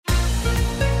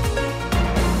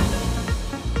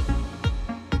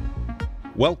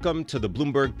Welcome to the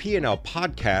Bloomberg P&L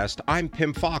podcast. I'm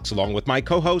Pim Fox, along with my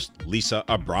co-host, Lisa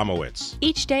Abramowitz.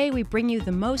 Each day, we bring you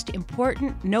the most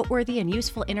important, noteworthy, and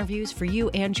useful interviews for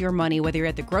you and your money, whether you're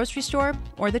at the grocery store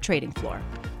or the trading floor.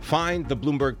 Find the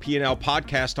Bloomberg P&L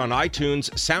podcast on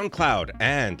iTunes, SoundCloud,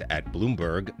 and at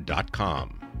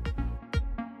Bloomberg.com.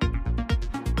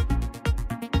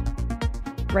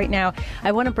 Right now,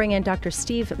 I want to bring in Dr.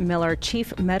 Steve Miller,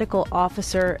 Chief Medical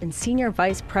Officer and Senior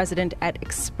Vice President at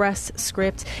Express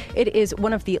Scripts. It is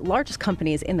one of the largest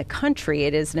companies in the country.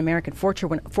 It is an American Fortune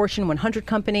 100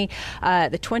 company,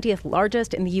 the 20th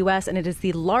largest in the U.S., and it is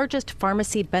the largest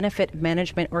pharmacy benefit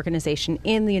management organization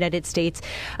in the United States.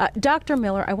 Dr.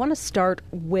 Miller, I want to start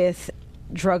with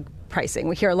drug pricing.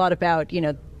 We hear a lot about,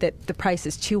 that the price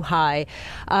is too high.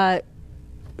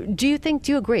 Do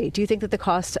you agree? Do you think that the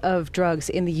cost of drugs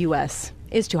in the U.S.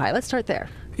 is too high? Let's start there.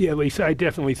 Yeah, Lisa, I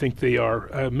definitely think they are.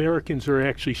 Americans are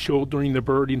actually shouldering the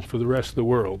burden for the rest of the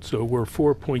world. So we're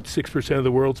 4.6% of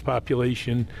the world's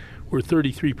population. We're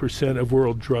 33% of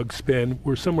world drug spend.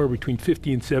 We're somewhere between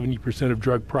 50 and 70% of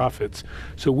drug profits.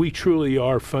 So we truly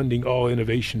are funding all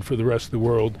innovation for the rest of the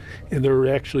world, and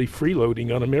they're actually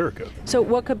freeloading on America. So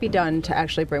what could be done to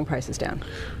actually bring prices down?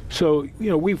 So,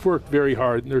 we've worked very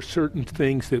hard, and there's certain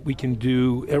things that we can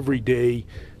do every day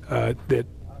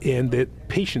that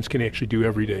patients can actually do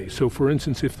every day. So, for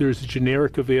instance, if there's a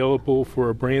generic available for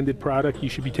a branded product, you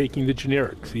should be taking the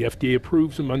generics. The FDA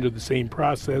approves them under the same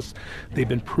process. They've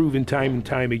been proven time and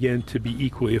time again to be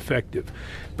equally effective.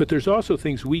 But there's also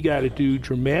things we got to do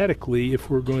dramatically if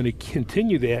we're going to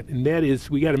continue that, and that is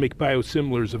we got to make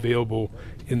biosimilars available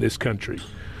in this country.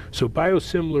 So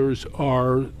biosimilars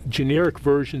are generic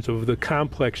versions of the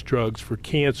complex drugs for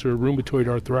cancer, rheumatoid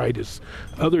arthritis,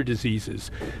 other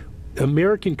diseases.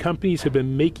 American companies have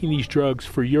been making these drugs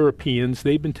for Europeans.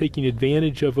 They've been taking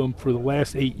advantage of them for the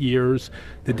last 8 years.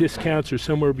 The discounts are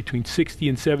somewhere between 60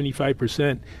 and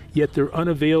 75%, yet they're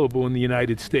unavailable in the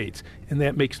United States, and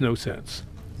that makes no sense.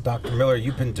 Dr. Miller,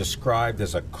 you've been described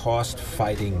as a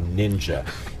cost-fighting ninja.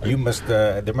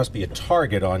 There must be a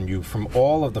target on you from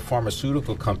all of the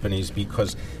pharmaceutical companies,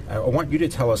 because I want you to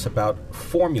tell us about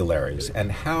formularies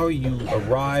and how you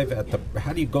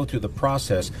how do you go through the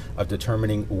process of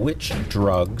determining which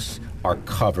drugs are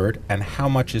covered and how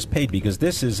much is paid, because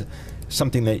this is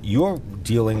something that you're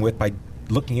dealing with by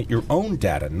looking at your own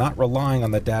data, not relying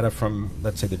on the data from,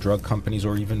 let's say, the drug companies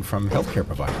or even from healthcare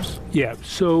providers. Yeah,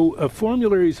 so a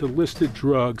formulary is a list of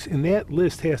drugs, and that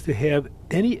list has to have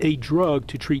a drug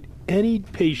to treat any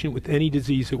patient with any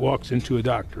disease that walks into a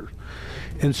doctor.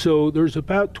 And so there's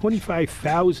about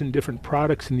 25,000 different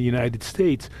products in the United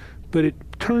States, but it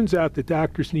turns out that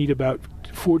doctors need about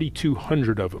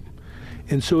 4,200 of them.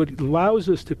 And so it allows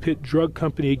us to pit drug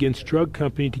company against drug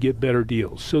company to get better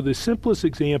deals. So the simplest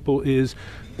example is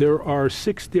there are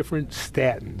 6 different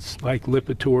statins, like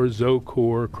Lipitor,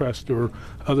 Zocor, Crestor,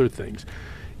 other things.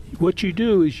 What you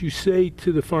do is you say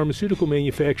to the pharmaceutical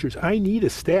manufacturers, I need a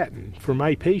statin for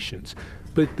my patients,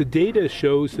 but the data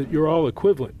shows that you're all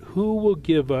equivalent. Who will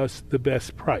give us the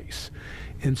best price?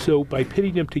 And so by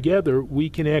pitting them together, we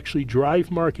can actually drive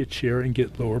market share and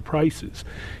get lower prices.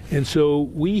 And so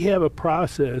we have a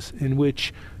process in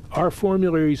which our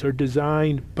formularies are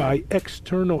designed by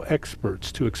external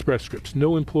experts to Express Scripts,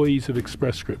 no employees of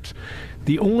Express Scripts.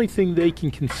 The only thing they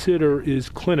can consider is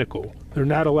clinical. They're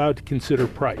not allowed to consider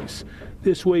price.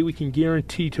 This way we can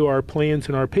guarantee to our plans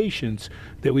and our patients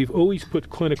that we've always put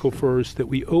clinical first, that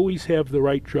we always have the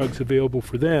right drugs available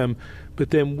for them, but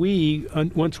then we,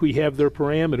 once we have their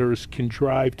parameters, can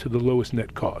drive to the lowest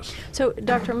net cost. So,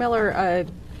 Dr. Miller,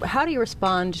 how do you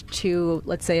respond to,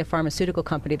 let's say, a pharmaceutical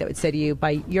company that would say to you,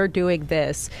 by you're doing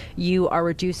this, you are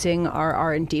reducing our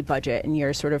R&D budget and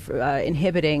you're sort of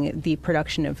inhibiting the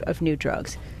production of new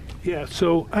drugs? Yeah,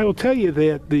 so I will tell you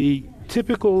that the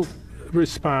typical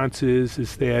response is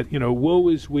that, woe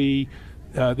is we,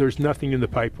 there's nothing in the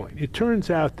pipeline. It turns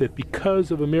out that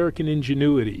because of American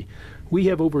ingenuity, we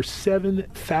have over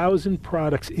 7,000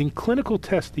 products in clinical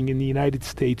testing in the United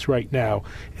States right now,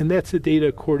 and that's the data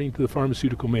according to the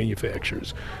pharmaceutical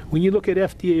manufacturers. When you look at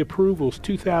FDA approvals,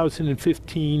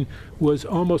 2015 was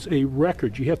almost a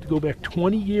record. You have to go back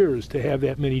 20 years to have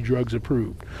that many drugs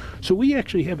approved. So we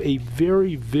actually have a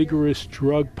very vigorous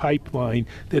drug pipeline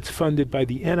that's funded by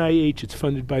the NIH, it's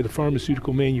funded by the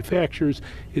pharmaceutical manufacturers,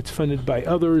 it's funded by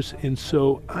others, and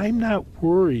so I'm not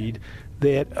worried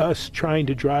that us trying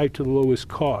to drive to the lowest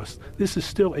cost. This is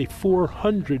still a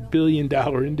 $400 billion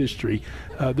industry.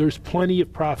 There's plenty of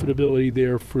profitability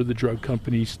there for the drug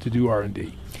companies to do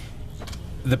R&D.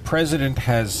 The president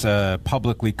has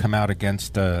publicly come out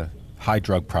against high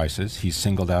drug prices. He's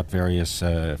singled out various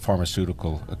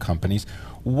pharmaceutical companies.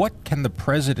 What can the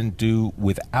president do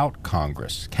without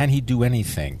Congress? Can he do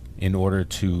anything in order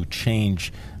to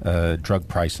change drug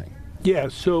pricing? Yeah,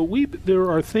 so there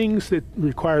are things that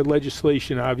require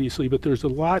legislation, obviously, but there's a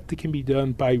lot that can be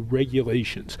done by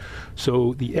regulations.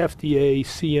 So the FDA,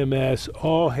 CMS,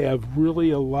 all have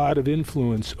really a lot of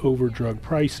influence over drug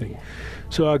pricing.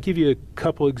 So I'll give you a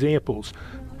couple examples.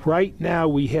 Right now,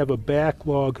 we have a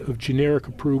backlog of generic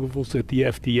approvals at the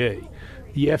FDA.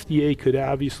 The FDA could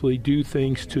obviously do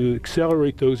things to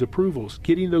accelerate those approvals.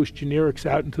 Getting those generics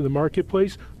out into the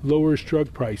marketplace lowers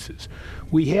drug prices.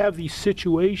 We have these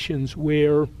situations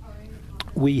where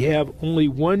we have only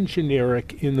one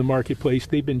generic in the marketplace.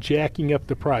 They've been jacking up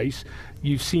the price.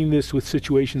 You've seen this with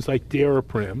situations like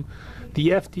Daraprim.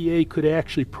 The FDA could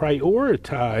actually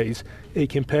prioritize a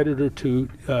competitor to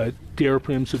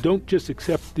Daraprim, so don't just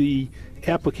accept the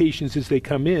applications as they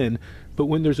come in, but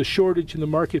when there's a shortage in the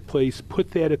marketplace,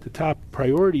 put that at the top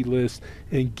priority list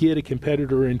and get a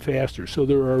competitor in faster. So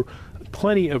there are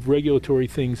plenty of regulatory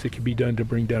things that can be done to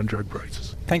bring down drug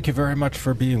prices. Thank you very much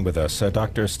for being with us.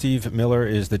 Dr. Steve Miller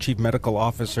is the Chief Medical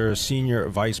Officer, Senior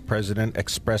Vice President,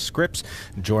 Express Scripts,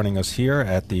 joining us here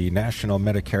at the National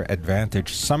Medicare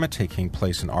Advantage Summit taking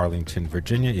place in Arlington,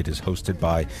 Virginia. It is hosted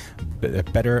by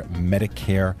Better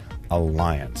Medicare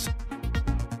Alliance.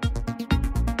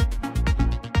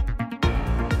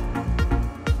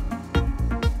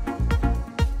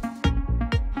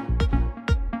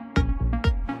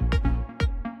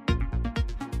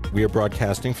 We are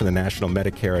broadcasting from the National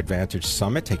Medicare Advantage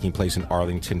Summit taking place in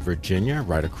Arlington, Virginia,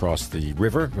 right across the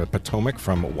river, Potomac,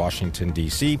 from Washington,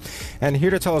 D.C. And here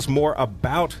to tell us more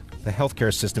about the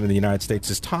healthcare system in the United States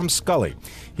is Tom Scully.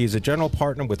 He is a general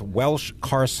partner with Welsh,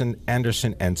 Carson,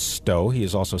 Anderson, and Stowe. He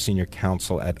is also senior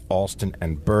counsel at Alston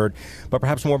and Bird. But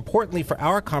perhaps more importantly for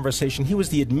our conversation, he was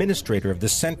the administrator of the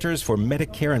Centers for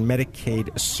Medicare and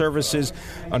Medicaid Services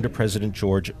under President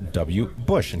George W.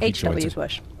 Bush. And H.W.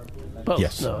 Bush. Both.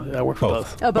 Yes. No, I work for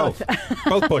both. Oh, both.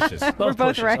 Both Bushes. We're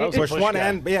both right. Bush 1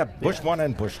 and Bush 1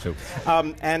 and Bush 2.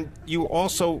 And you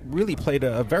also really played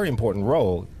a very important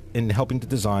role in helping to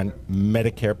design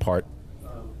Medicare Part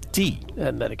D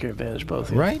and Medicare Advantage,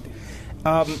 both. Yeah. Right.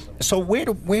 So where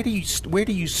do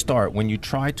you start when you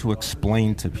try to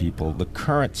explain to people the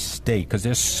current state? Because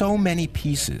there's so many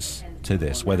pieces to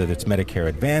this, whether it's Medicare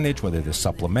Advantage, whether there's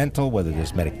supplemental, whether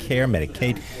there's Medicare,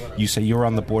 Medicaid. You say you're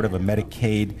on the board of a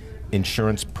Medicaid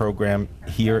insurance program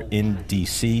here in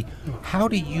D.C. How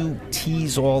do you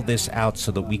tease all this out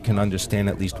so that we can understand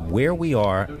at least where we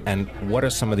are and what are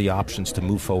some of the options to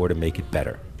move forward and make it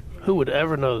better? Who would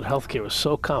ever know that healthcare was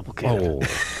so complicated? Oh.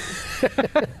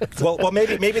 well,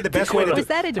 maybe the best way to was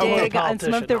that a dig on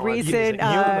some of the recent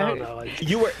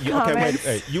you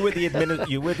were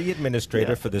the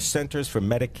administrator for the Centers for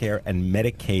Medicare and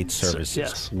Medicaid Services.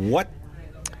 Yes. What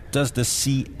does the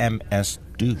CMS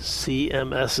do?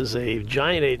 CMS is a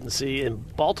giant agency in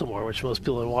Baltimore, which most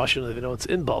people in Washington, they know it's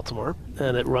in Baltimore,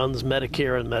 and it runs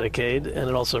Medicare and Medicaid, and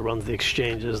it also runs the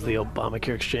exchanges, the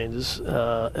Obamacare exchanges,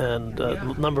 and a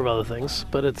number of other things.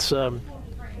 But it's so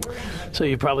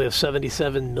you probably have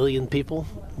 77 million people,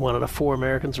 1 out of 4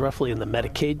 Americans roughly, in the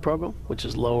Medicaid program, which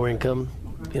is lower income,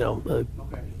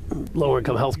 lower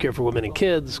income health care for women and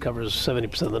kids, covers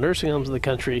 70% of the nursing homes in the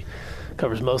country,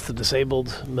 covers most of the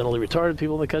disabled, mentally retarded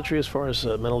people in the country as far as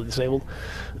mentally disabled.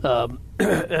 And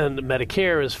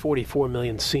Medicare is 44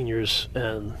 million seniors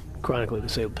and chronically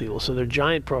disabled people. So they're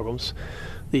giant programs.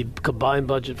 The combined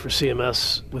budget for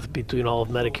CMS between all of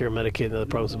Medicare, Medicaid, and other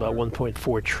programs is about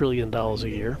 $1.4 trillion a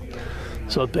year.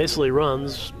 So it basically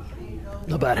runs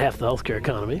about half the healthcare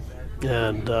economy.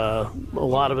 And a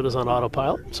lot of it is on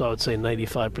autopilot. So I would say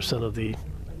 95% of the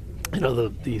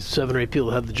 7 or 8 people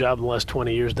that had the job in the last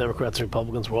 20 years, Democrats and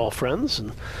Republicans, were all friends.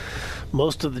 And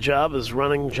most of the job is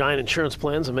running giant insurance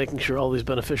plans and making sure all these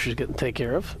beneficiaries get taken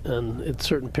care of. And at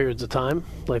certain periods of time,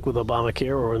 like with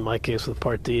Obamacare, or in my case with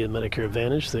Part D and Medicare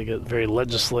Advantage, they get very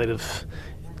legislative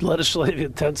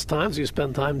intense times. You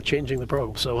spend time changing the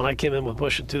program. So when I came in with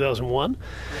Bush in 2001,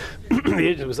 the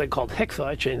agency was then called HCFA.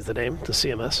 I changed the name to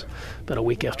CMS about a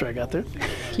week after I got there.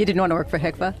 You didn't want to work for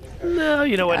HCFA? No,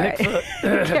 you know what, right.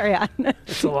 HCFA... Carry on.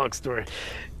 It's a long story.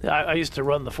 I used to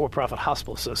run the For-Profit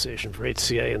Hospital Association for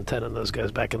HCA and Tenet and those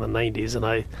guys back in the 90s, and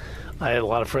I had a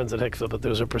lot of friends at Hicksville, but there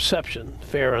was a perception,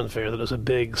 fair or unfair, that it was a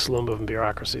big, slow-moving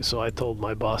bureaucracy. So I told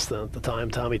my boss then at the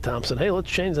time, Tommy Thompson, hey, let's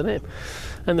change the name.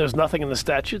 And there's nothing in the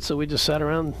statute, so we just sat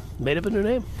around, made up a new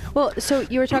name. Well, so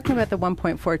you were talking about the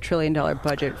 $1.4 trillion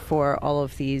budget for all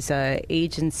of these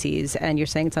agencies, and you're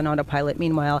saying it's on autopilot.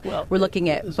 Meanwhile, we're looking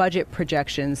at budget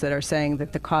projections that are saying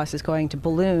that the cost is going to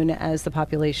balloon as the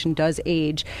population does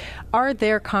age. Are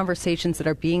there conversations that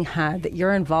are being had that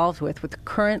you're involved with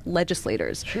current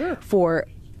legislators for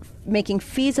making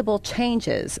feasible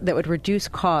changes that would reduce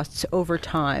costs over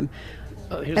time?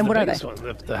 Here's and the what biggest are they?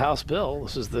 one. The House bill,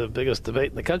 this is the biggest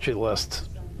debate in the country the last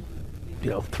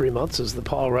 3 months, is the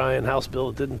Paul Ryan House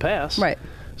bill that didn't pass. Right.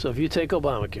 So if you take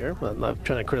Obamacare, I'm not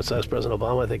trying to criticize President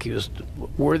Obama. I think he was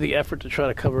worthy effort to try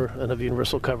to cover and have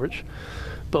universal coverage.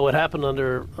 But what happened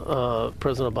under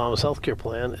President Obama's health care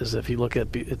plan is, if you look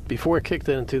at before it kicked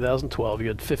in 2012, you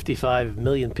had 55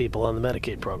 million people on the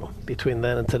Medicaid program. Between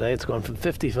then and today, it's gone from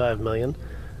 55 million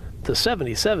to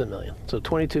 77 million. So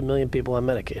 22 million people on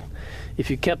Medicaid. If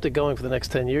you kept it going for the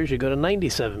next 10 years, you go to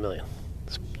 97 million.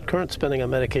 Current spending on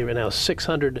Medicaid right now is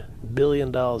 $600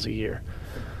 billion a year.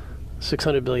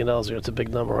 $600 billion a year. It's a big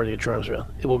number, hard to get your arms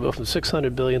around. It will go from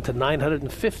 $600 billion to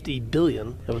 $950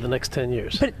 billion over the next 10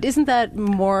 years. But isn't that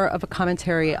more of a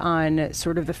commentary on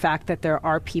sort of the fact that there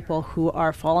are people who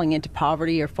are falling into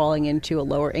poverty or falling into a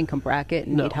lower income bracket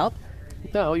and need help?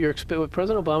 No, what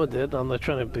President Obama did, I'm not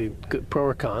trying to be pro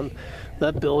or con,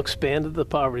 that bill expanded the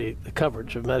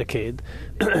coverage of Medicaid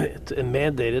and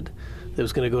mandated that it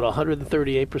was going to go to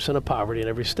 138% of poverty in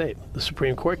every state. The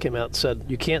Supreme Court came out and said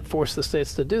you can't force the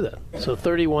states to do that. So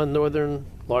 31 northern,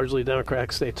 largely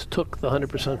Democratic states took the 100%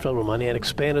 federal money and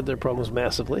expanded their programs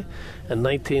massively, and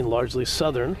 19 largely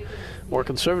southern, more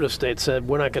conservative states said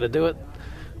we're not going to do it.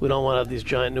 We don't want to have these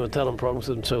giant new entitlement programs,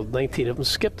 and so 19 of them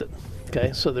skipped it.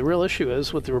 Okay, so the real issue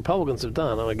is what the Republicans have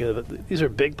done. These are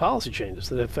big policy changes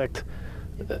that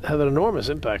have an enormous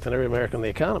impact on every American in the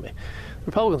economy. The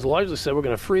Republicans largely said we're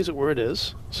going to freeze it where it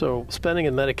is. So spending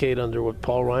in Medicaid under what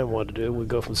Paul Ryan wanted to do would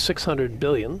go from $600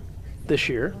 billion this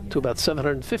year to about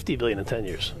 $750 billion in 10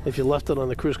 years. If you left it on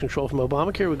the cruise control from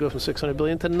Obamacare, we'd go from $600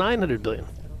 billion to $900 billion.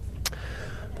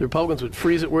 The Republicans would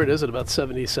freeze it where it is at about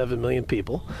 77 million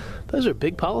people. Those are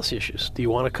big policy issues. Do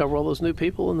you want to cover all those new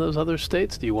people in those other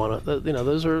states? Do you want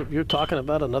to, you're talking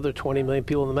about another 20 million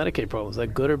people in the Medicaid program. Is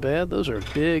that good or bad? Those are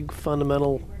big,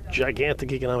 fundamental,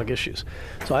 gigantic economic issues.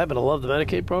 So I happen to love the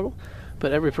Medicaid program,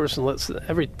 but every person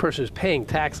who's paying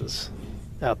taxes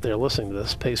out there listening to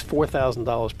this pays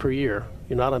 $4,000 per year.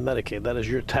 You're not on Medicaid. That is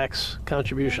your tax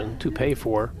contribution to pay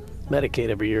for Medicaid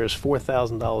every year is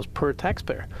 $4,000 per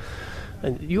taxpayer.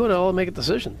 And you ought to all make a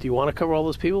decision. Do you want to cover all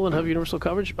those people and have universal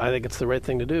coverage? I think it's the right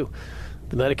thing to do.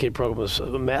 The Medicaid program is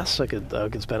a mess. I could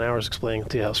spend hours explaining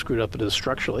to you how screwed up it is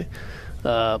structurally.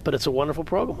 But it's a wonderful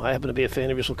program. I happen to be a fan of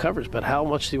universal coverage, but how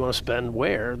much do you want to spend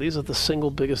where? These are the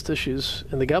single biggest issues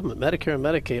in the government. Medicare and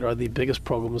Medicaid are the biggest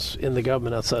programs in the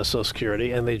government outside of Social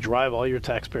Security, and they drive all your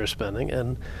taxpayer spending.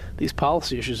 And these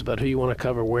policy issues about who you want to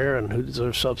cover where and who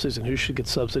deserves subsidies and who should get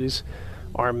subsidies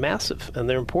are massive, and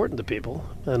they're important to people.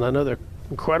 And I know they're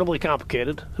incredibly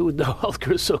complicated. Who would know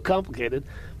healthcare is so complicated?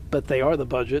 But they are the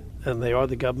budget, and they are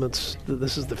the government's.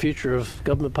 This is the future of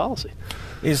government policy.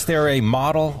 Is there a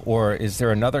model, or is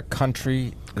there another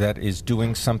country that is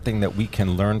doing something that we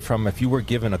can learn from? If you were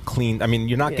given a clean,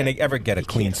 you're not going to ever get a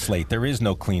clean slate. There is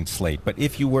no clean slate. But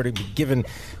if you were to be given,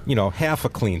 half a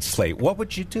clean slate, what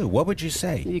would you do? What would you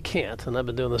say? You can't, and I've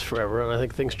been doing this forever, and I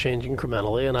think things change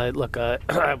incrementally. And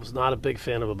I was not a big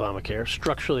fan of Obamacare.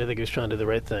 Structurally, I think he was trying to do the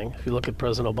right thing. If you look at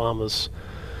President Obama's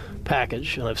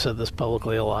package, and I've said this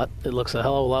publicly a lot, it looks a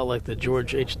hell of a lot like the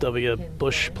George H.W.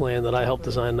 Bush plan that I helped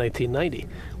design in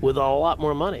 1990 with a lot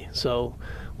more money. So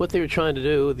what they were trying to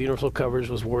do, the universal coverage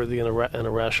was worthy and a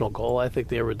rational goal. I think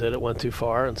they overdid it, went too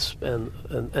far,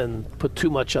 and put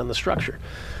too much on the structure.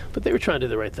 But they were trying to do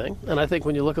the right thing. And I think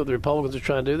when you look at what the Republicans are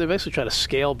trying to do, they're basically trying to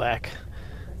scale back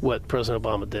what President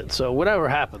Obama did. So whatever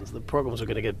happens, the programs are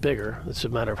going to get bigger. It's a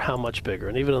matter of how much bigger.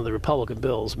 And even on the Republican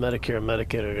bills, Medicare and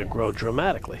Medicaid are going to grow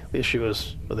dramatically. The issue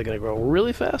is, are they going to grow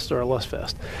really fast or less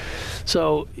fast?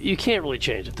 So you can't really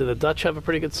change it. Do the Dutch have a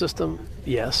pretty good system?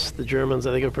 Yes. The Germans,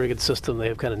 I think, have a pretty good system. They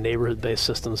have kind of neighborhood-based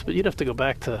systems. But you'd have to go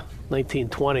back to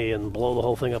 1920 and blow the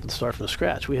whole thing up and start from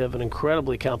scratch. We have an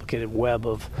incredibly complicated web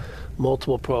of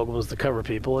multiple programs to cover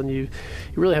people, and you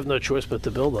really have no choice but to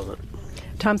build on it.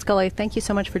 Tom Scully, thank you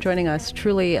so much for joining us.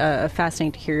 Truly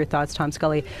fascinating to hear your thoughts. Tom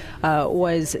Scully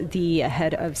was the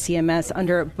head of CMS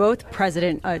under both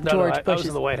President George Bush. I was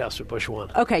in the White House for Bush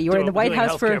 1. Okay, you were in the White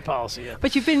House for healthcare policy. Yeah.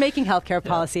 But you've been making healthcare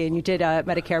policy, and you did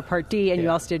Medicare Part D, and you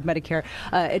also did Medicare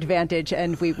Advantage,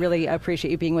 and we really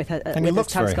appreciate you being with us. And he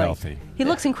looks Tom very Scully. healthy. He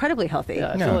looks incredibly healthy.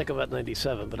 Yeah, I feel like about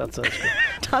 97, but that's good.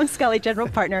 Tom Scully, general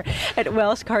partner at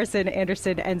Welsh, Carson,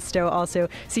 Anderson, and Stowe, also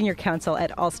senior counsel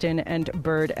at Alston and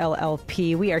Bird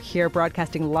LLP. We are here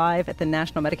broadcasting live at the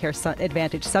National Medicare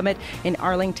Advantage Summit in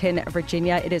Arlington,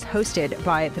 Virginia. It is hosted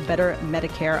by the Better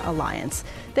Medicare Alliance.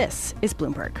 This is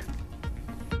Bloomberg.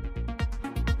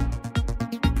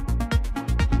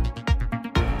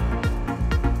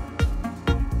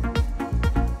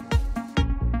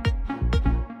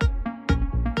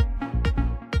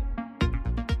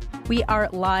 We are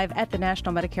live at the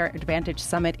National Medicare Advantage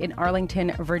Summit in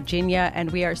Arlington, Virginia,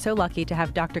 and we are so lucky to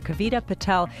have Dr. Kavita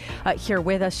Patel here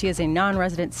with us. She is a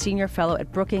non-resident senior fellow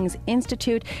at Brookings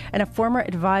Institute and a former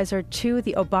advisor to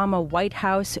the Obama White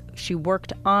House. She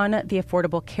worked on the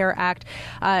Affordable Care Act.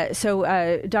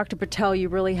 So, Dr. Patel, you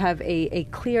really have a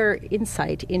clear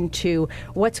insight into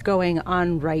what's going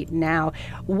on right now.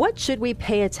 What should we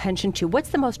pay attention to?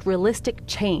 What's the most realistic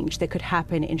change that could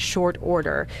happen in short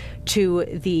order to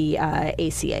the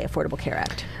ACA, Affordable Care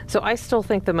Act? So I still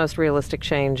think the most realistic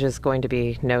change is going to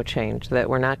be no change, that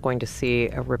we're not going to see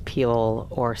a repeal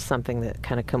or something that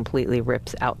kind of completely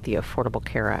rips out the Affordable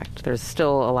Care Act. There's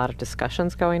still a lot of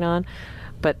discussions going on,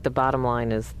 but the bottom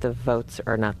line is the votes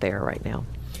are not there right now.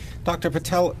 Dr.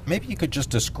 Patel, maybe you could just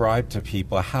describe to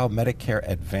people how Medicare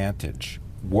Advantage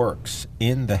works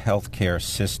in the healthcare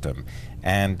system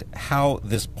and how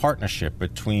this partnership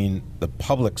between the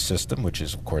public system, which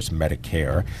is, of course,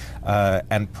 Medicare,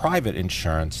 and private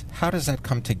insurance, how does that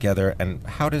come together, and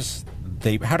how did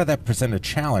that present a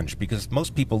challenge? Because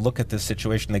most people look at this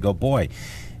situation, they go, boy,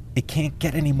 it can't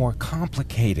get any more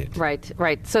complicated. Right.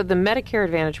 So the Medicare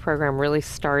Advantage program really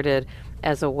started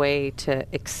as a way to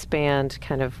expand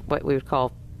kind of what we would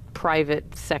call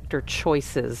private sector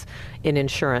choices in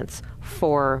insurance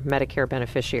for Medicare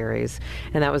beneficiaries.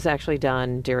 And that was actually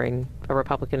done during a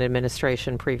Republican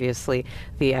administration previously,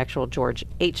 the actual George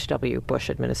H.W.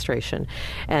 Bush administration.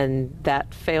 And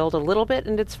that failed a little bit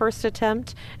in its first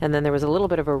attempt. And then there was a little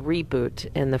bit of a reboot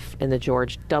in the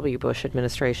George W. Bush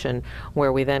administration,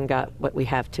 where we then got what we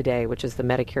have today, which is the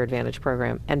Medicare Advantage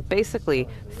program. And basically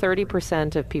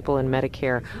 30% of people in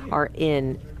Medicare are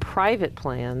in private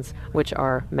plans, which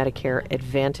are Medicare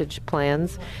Advantage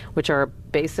plans, which are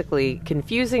basically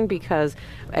confusing because,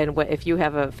 and if you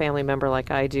have a family member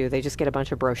like I do, they just get a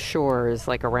bunch of brochures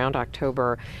like around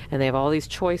October, and they have all these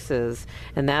choices,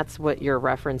 and that's what you're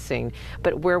referencing.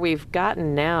 But where we've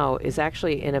gotten now is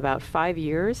actually in about 5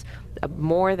 years,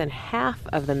 more than half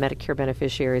of the Medicare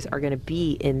beneficiaries are going to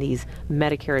be in these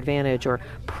Medicare Advantage or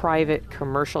private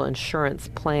commercial insurance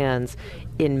plans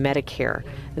in Medicare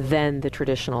than the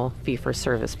traditional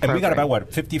fee-for-service program. And we got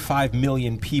about, 55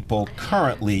 million people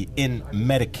currently in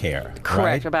Medicare,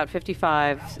 Correct, right? About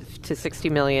 55 to 60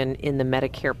 million in the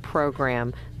Medicare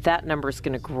program. That number is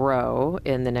going to grow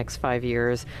in the next 5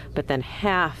 years, but then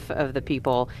half of the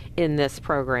people in this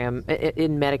program,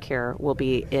 in Medicare, will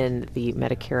be in the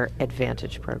Medicare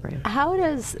Advantage program. How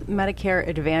does Medicare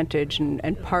Advantage and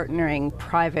partnering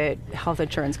private health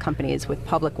insurance companies with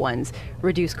public ones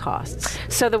reduce costs?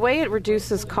 So the way it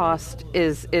reduces cost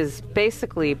is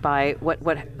basically by what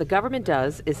the government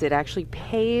does is it actually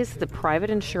pays the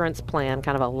private insurance plan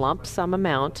kind of a lump sum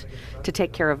amount to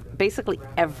take care of basically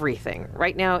everything.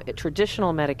 Right now, at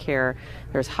traditional Medicare,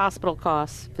 there's hospital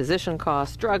costs, physician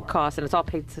costs, drug costs, and it's all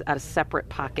paid out of separate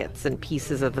pockets and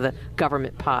pieces of the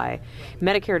government pie.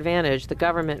 Medicare Advantage, the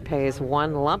government pays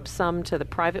one lump sum to the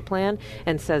private plan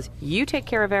and says, you take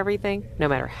care of everything, no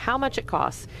matter how much it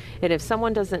costs. And if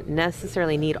someone doesn't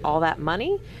necessarily need all that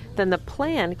money, then the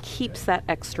plan keeps that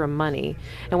extra money.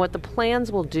 And what the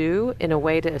plans will do in a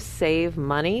way to save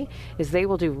money is they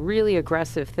will do really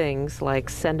aggressive things like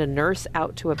send a nurse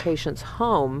out to a patient's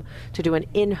home to do an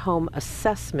in-home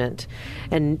assessment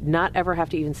and not ever have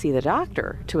to even see the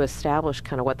doctor to establish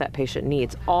kind of what that patient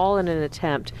needs, all in an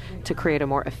attempt to create a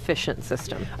more efficient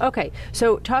system. Okay,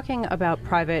 so talking about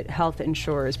private health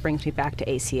insurers brings me back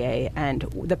to ACA and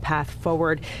the path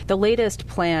forward. The latest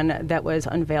plan that was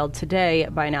unveiled today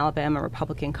by an Alabama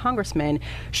Republican congressman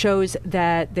shows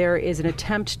that there is an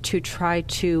attempt to try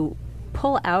to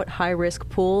pull out high-risk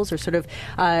pools or sort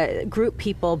of group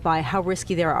people by how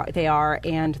risky they are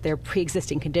and their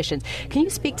pre-existing conditions. Can you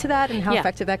speak to that and how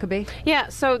effective that could be? Yeah,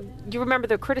 so you remember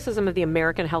the criticism of the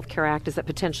American Health Care Act is that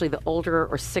potentially the older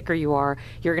or sicker you are,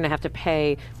 you're going to have to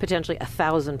pay potentially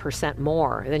 1,000%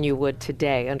 more than you would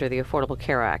today under the Affordable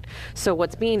Care Act. So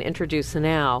what's being introduced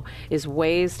now is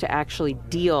ways to actually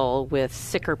deal with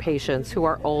sicker patients who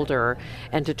are older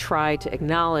and to try to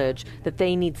acknowledge that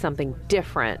they need something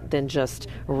different than just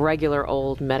regular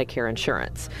old Medicare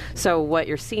insurance. So what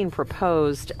you're seeing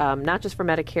proposed, not just for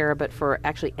Medicare, but for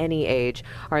actually any age,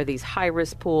 are these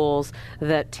high-risk pools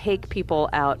that take people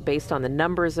out based on the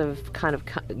numbers of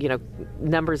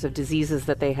numbers of diseases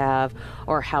that they have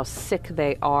or how sick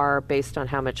they are based on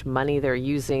how much money they're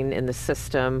using in the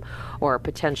system or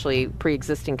potentially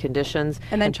pre-existing conditions.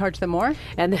 And then charge them more?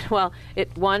 And then, well,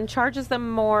 it charges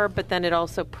them more, but then it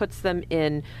also puts them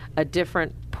in a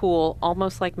different pool,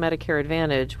 almost like Medicare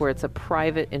Advantage, where it's a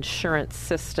private insurance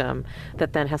system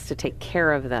that then has to take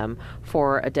care of them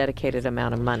for a dedicated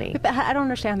amount of money. But I don't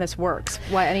understand how this works.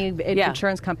 Why any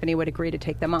insurance company would agree to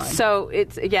take them on? So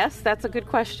yes, that's a good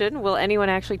question. Will anyone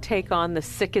actually take on the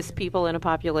sickest people in a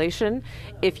population?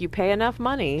 If you pay enough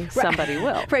money, somebody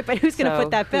will. Right, but who's going to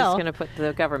put that bill? Who's going to put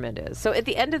the government is. So at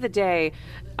the end of the day,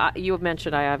 you have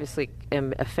mentioned I obviously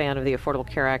am a fan of the Affordable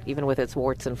Care Act, even with its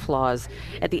warts and flaws.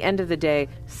 At the end of the day,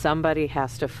 somebody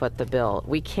has to foot the bill.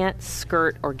 We can't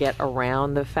skirt or get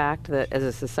around the fact that as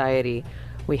a society,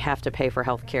 we have to pay for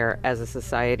health care as a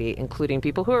society, including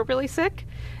people who are really sick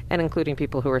and including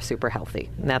people who are super healthy.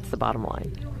 And that's the bottom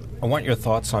line. I want your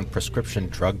thoughts on prescription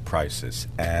drug prices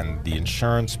and the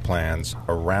insurance plans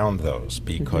around those,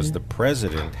 because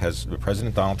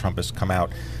President Donald Trump has come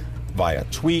out via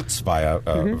tweets, via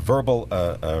verbal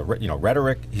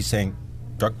rhetoric. He's saying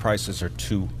drug prices are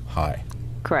too high.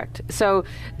 Correct. So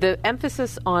the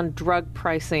emphasis on drug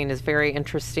pricing is very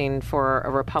interesting for a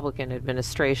Republican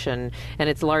administration, and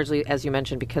it's largely, as you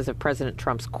mentioned, because of President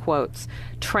Trump's quotes.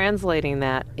 Translating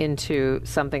that into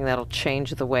something that'll change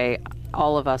the way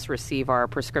all of us receive our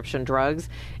prescription drugs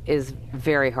is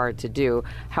very hard to do.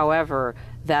 However,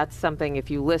 that's something, if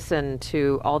you listen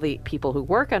to all the people who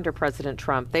work under President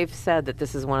Trump, they've said that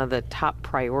this is one of the top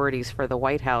priorities for the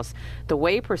White House. The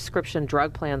way prescription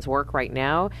drug plans work right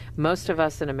now, most of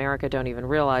us in America don't even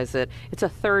realize it. It's a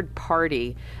third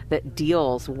party that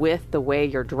deals with the way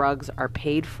your drugs are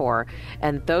paid for,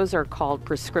 and those are called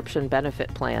prescription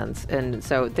benefit plans. And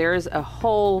so there's a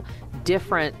whole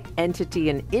different entity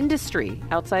and industry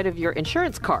outside of your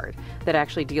insurance card that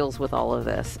actually deals with all of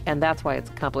this, and that's why it's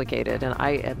complicated, and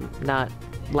I am not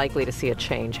likely to see a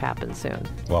change happen soon.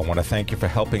 Well, I want to thank you for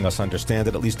helping us understand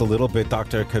it at least a little bit,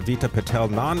 Dr. Kavita Patel,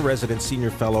 non-resident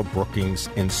senior fellow, Brookings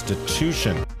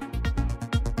Institution.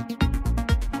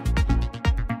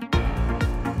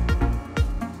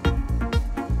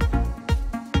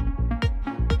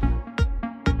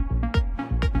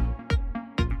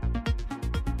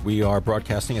 We are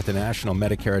broadcasting at the National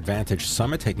Medicare Advantage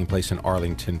Summit taking place in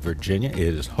Arlington, Virginia. It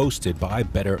is hosted by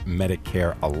Better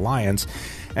Medicare Alliance.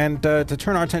 And to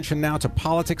turn our attention now to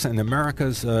politics and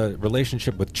America's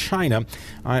relationship with China,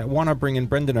 I want to bring in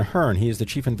Brendan Ahern. He is the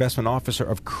Chief Investment Officer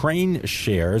of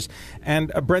KraneShares.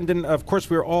 And Brendan, of course,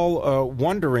 we're all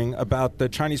wondering about the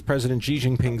Chinese President Xi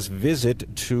Jinping's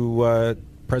visit to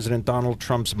President Donald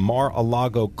Trump's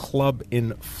Mar-a-Lago club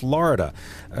in Florida.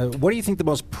 What do you think the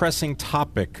most pressing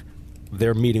topic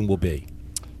their meeting will be?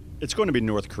 It's going to be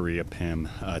North Korea, Pam.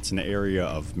 It's an area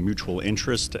of mutual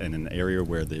interest and an area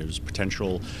where there's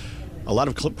a lot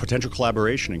of potential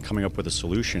collaboration in coming up with a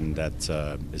solution that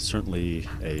is certainly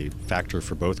a factor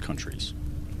for both countries.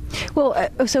 Well,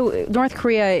 so North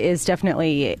Korea is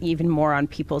definitely even more on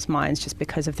people's minds just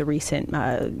because of the recent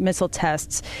missile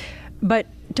tests. But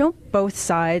don't both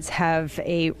sides have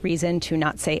a reason to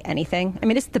not say anything? I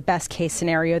mean, it's the best case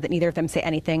scenario that neither of them say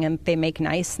anything and they make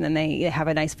nice and then they have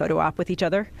a nice photo op with each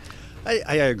other?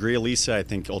 I agree, Elisa. I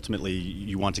think ultimately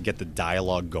you want to get the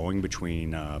dialogue going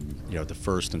between the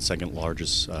first and second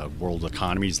largest world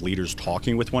economies, leaders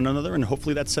talking with one another, and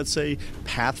hopefully that sets a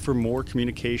path for more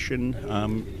communication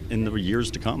in the years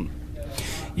to come.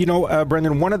 You know,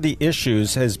 Brendan, one of the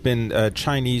issues has been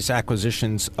Chinese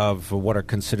acquisitions of what are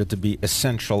considered to be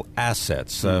essential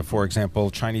assets. For example,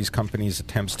 Chinese companies'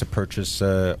 attempts to purchase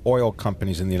oil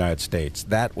companies in the United States.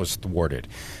 That was thwarted.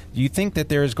 Do you think that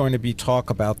there is going to be talk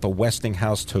about the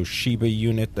Westinghouse Toshiba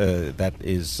unit that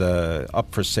is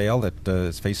up for sale, that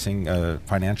is facing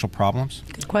financial problems?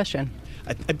 Good question.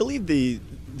 I believe the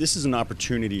this is an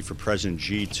opportunity for President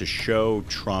Xi to show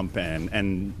Trump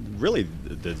and really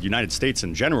the United States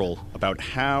in general about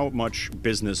how much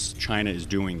business China is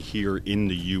doing here in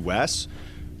the U.S.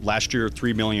 Last year,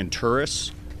 3 million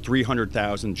tourists,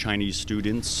 300,000 Chinese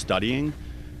students studying.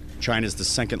 China is the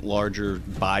second larger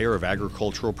buyer of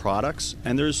agricultural products,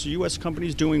 and there's U.S.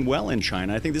 companies doing well in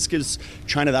China. I think this gives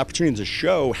China the opportunity to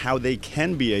show how they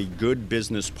can be a good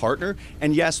business partner.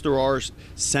 And yes, there are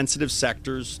sensitive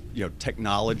sectors,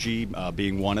 technology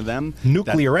being one of them.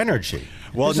 Nuclear energy.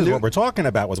 Well, this is what we're talking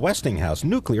about with Westinghouse,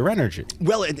 nuclear energy.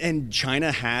 Well, and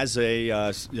China has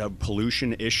a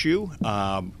pollution issue.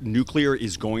 Nuclear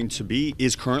is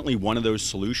currently one of those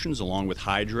solutions, along with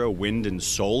hydro, wind, and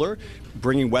solar.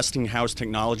 Bringing Westinghouse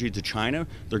technology to China,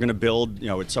 they're going to build,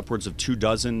 it's upwards of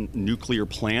 24 nuclear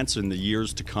plants in the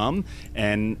years to come.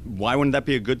 And why wouldn't that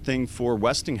be a good thing for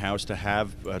Westinghouse to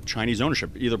have Chinese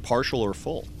ownership, either partial or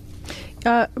full?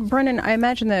 Brennan, I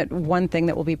imagine that one thing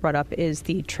that will be brought up is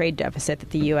the trade deficit that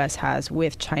the U.S. has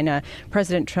with China.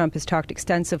 President Trump has talked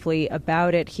extensively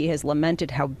about it. He has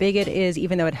lamented how big it is,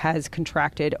 even though it has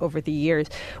contracted over the years.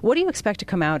 What do you expect to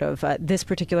come out of this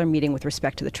particular meeting with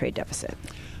respect to the trade deficit?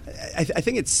 I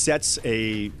think it sets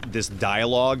this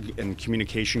dialogue and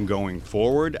communication going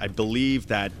forward. I believe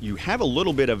that you have a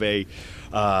little bit of a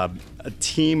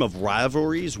team of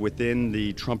rivalries within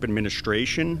the Trump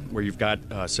administration, where you've got,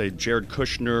 say, Jared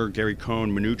Kushner, Gary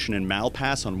Cohn, Mnuchin, and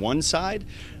Malpass on one side,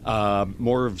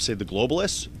 more of, say, the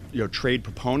globalists, trade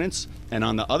proponents. And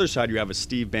on the other side, you have a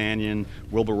Steve Bannon,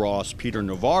 Wilbur Ross, Peter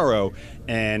Navarro.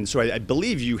 And so I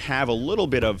believe you have a little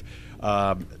bit of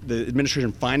the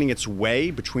administration finding its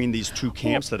way between these two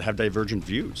camps that have divergent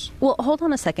views. Well, hold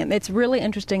on a second. It's really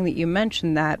interesting that you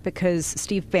mentioned that, because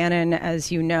Steve Bannon,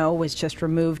 as you know, was just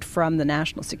removed from the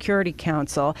National Security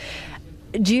Council.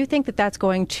 Do you think that that's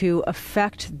going to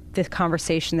affect the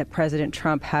conversation that President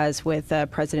Trump has with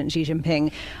President Xi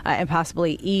Jinping and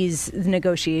possibly ease the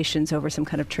negotiations over some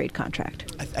kind of trade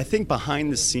contract? I think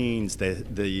behind the scenes,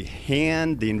 the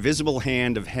invisible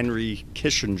hand of Henry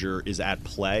Kissinger is at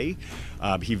play.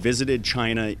 He visited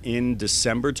China in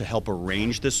December to help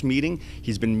arrange this meeting.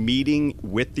 He's been meeting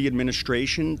with the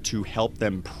administration to help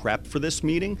them prep for this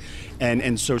meeting.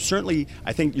 And so certainly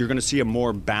I think you're going to see a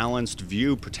more balanced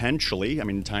view potentially. I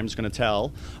mean, time's going to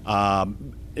tell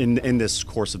in this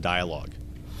course of dialogue.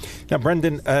 Now,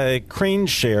 Brendan,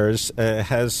 KraneShares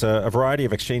has a variety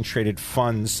of exchange-traded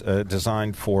funds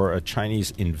designed for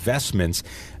Chinese investments.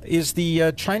 Is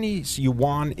the Chinese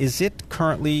yuan, is it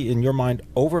currently, in your mind,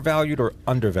 overvalued or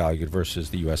undervalued versus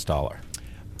the U.S. dollar?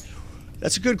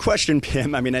 That's a good question,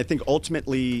 Pim. I mean, I think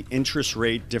ultimately interest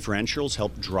rate differentials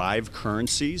help drive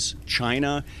currencies.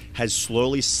 China has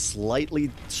slightly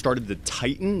started to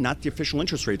tighten, not the official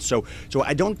interest rate. So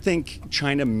I don't think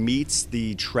China meets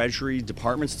the Treasury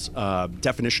Department's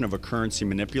definition of a currency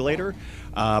manipulator.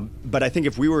 But I think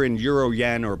if we were in euro,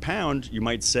 yen, or pound, you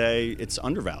might say it's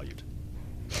undervalued.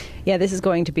 Yeah, this is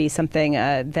going to be something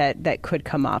that could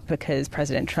come up, because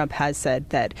President Trump has said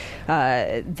that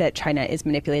China is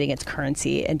manipulating its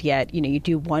currency, and yet you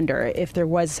do wonder if there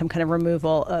was some kind of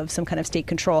removal of some kind of state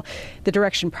control, the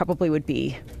direction probably would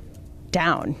be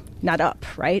down, not up,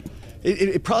 right?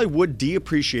 It probably would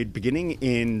deappreciate. Beginning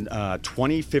in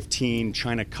 2015,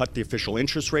 China cut the official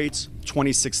interest rates.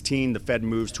 2016, the Fed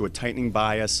moves to a tightening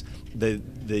bias. The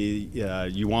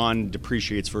yuan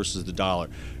depreciates versus the dollar.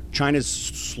 China's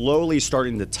slowly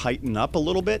starting to tighten up a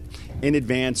little bit in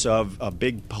advance of a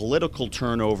big political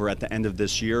turnover at the end of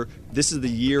this year. This is the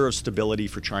year of stability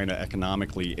for China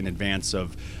economically in advance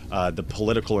of the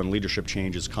political and leadership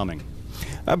changes coming.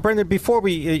 Brendan, before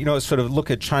we sort of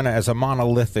look at China as a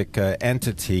monolithic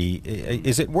entity,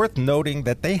 is it worth noting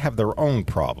that they have their own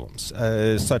problems,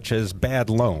 such as bad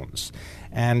loans?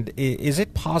 And is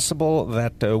it possible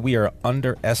that we are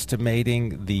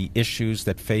underestimating the issues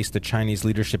that face the Chinese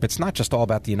leadership? It's not just all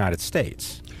about the United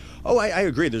States. Oh, I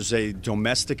agree. There's a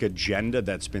domestic agenda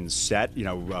that's been set.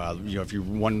 If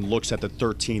one looks at the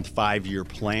 13th five-year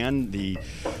plan, the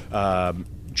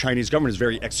Chinese government is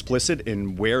very explicit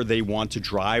in where they want to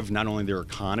drive not only their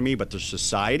economy but their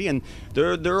society, and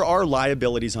there are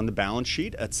liabilities on the balance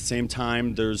sheet. At the same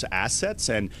time, there's assets,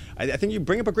 and I think you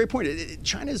bring up a great point.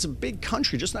 China is a big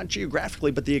country, just not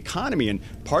geographically, but the economy, and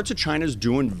parts of China is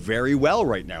doing very well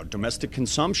right now. Domestic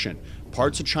consumption,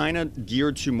 parts of China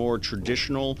geared to more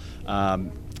traditional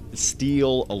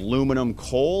steel, aluminum,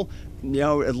 coal. A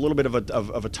little bit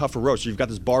of a tougher road. So you've got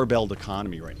this barbelled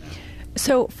economy right now.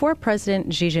 So for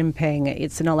President Xi Jinping,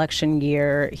 it's an election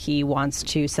year. He wants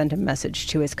to send a message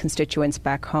to his constituents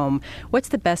back home. What's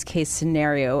the best case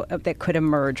scenario that could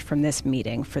emerge from this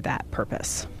meeting for that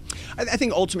purpose? I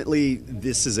think ultimately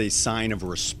this is a sign of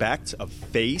respect, of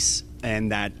face,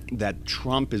 and that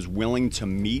Trump is willing to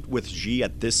meet with Xi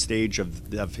at this stage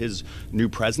of his new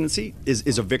presidency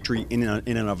is a victory in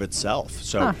and of itself.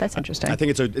 So that's interesting. I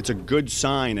think it's a good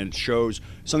sign, and it shows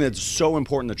something that's so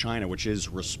important to China, which is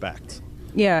respect.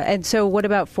 Yeah, and so what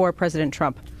about for President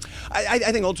Trump? I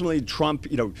think ultimately Trump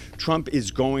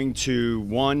is going to,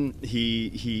 one,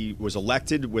 he was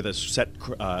elected with a set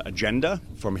agenda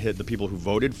from the people who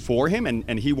voted for him,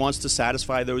 and he wants to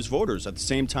satisfy those voters. At the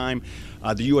same time,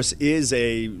 the U.S. is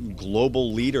a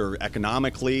global leader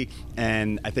economically,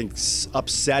 and I think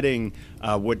upsetting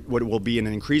what will be an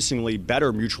increasingly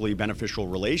better mutually beneficial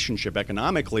relationship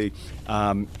economically,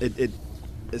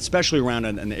 especially around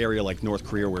an area like North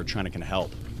Korea where China can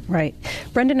help. Right.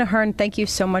 Brendan Ahern, thank you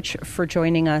so much for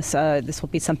joining us. This will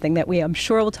be something that I'm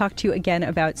sure we'll talk to you again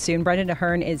about soon. Brendan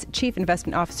Ahern is Chief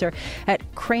Investment Officer at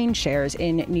KraneShares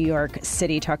in New York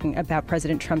City, talking about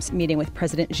President Trump's meeting with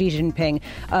President Xi Jinping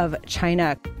of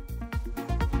China.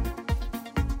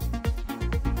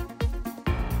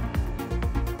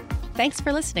 Thanks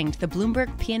for listening to the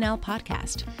Bloomberg P&L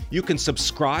podcast. You can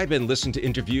subscribe and listen to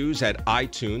interviews at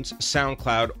iTunes,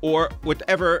 SoundCloud, or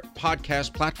whatever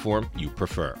podcast platform you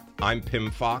prefer. I'm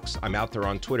Pim Fox. I'm out there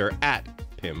on Twitter at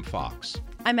Pim Fox.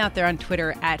 I'm out there on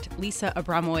Twitter at Lisa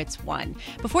Abramowitz1.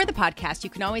 Before the podcast, you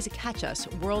can always catch us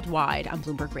worldwide on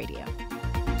Bloomberg Radio.